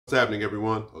What's happening,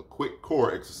 everyone? A quick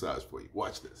core exercise for you.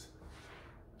 Watch this.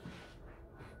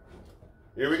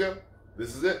 Here we go.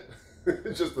 This is it.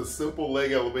 It's just a simple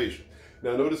leg elevation.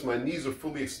 Now notice my knees are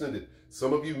fully extended.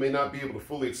 Some of you may not be able to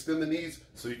fully extend the knees,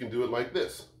 so you can do it like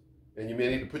this. And you may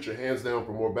need to put your hands down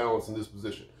for more balance in this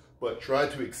position. But try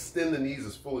to extend the knees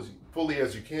as fully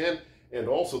as you can, and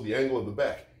also the angle of the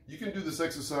back. You can do this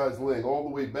exercise laying all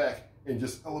the way back and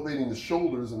just elevating the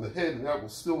shoulders and the head, and that will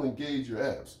still engage your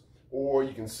abs. Or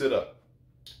you can sit up,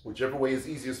 whichever way is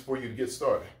easiest for you to get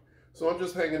started. So I'm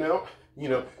just hanging out,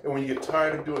 and when you get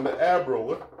tired of doing the ab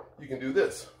roller, you can do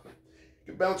this. You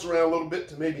can bounce around a little bit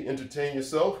to maybe entertain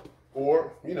yourself,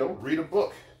 or, read a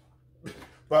book.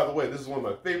 By the way, this is one of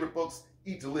my favorite books,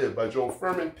 Eat to Live by Joel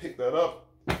Fuhrman. Pick that up.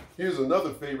 Here's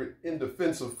another favorite, In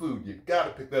Defense of Food. You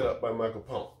gotta pick that up by Michael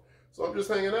Pollan. So I'm just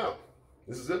hanging out.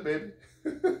 This is it, baby.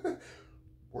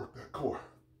 Work that core.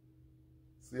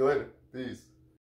 See you later. Peace.